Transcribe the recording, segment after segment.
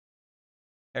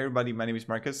Hey everybody, my name is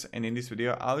Marcus, and in this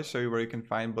video I'll show you where you can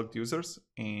find blocked users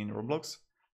in Roblox.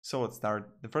 So let's start.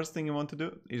 The first thing you want to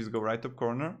do is go right top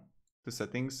corner to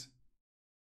settings,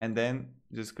 and then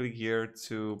just click here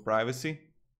to privacy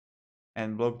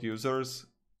and blocked users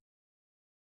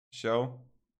show,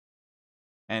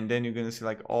 and then you're gonna see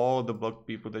like all the blocked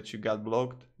people that you got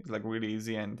blocked. It's like really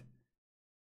easy and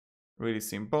really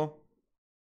simple,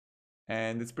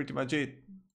 and it's pretty much it.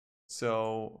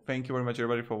 So thank you very much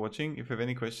everybody for watching. If you have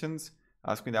any questions,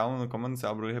 ask me down in the comments.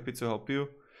 I'll be really happy to help you.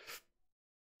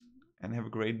 And have a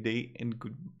great day and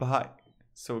goodbye.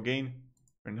 So again,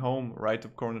 in home, right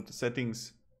top corner to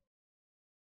settings.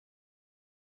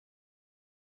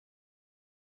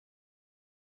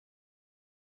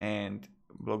 And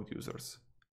blocked users.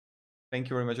 Thank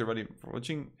you very much everybody for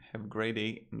watching. Have a great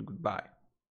day and goodbye.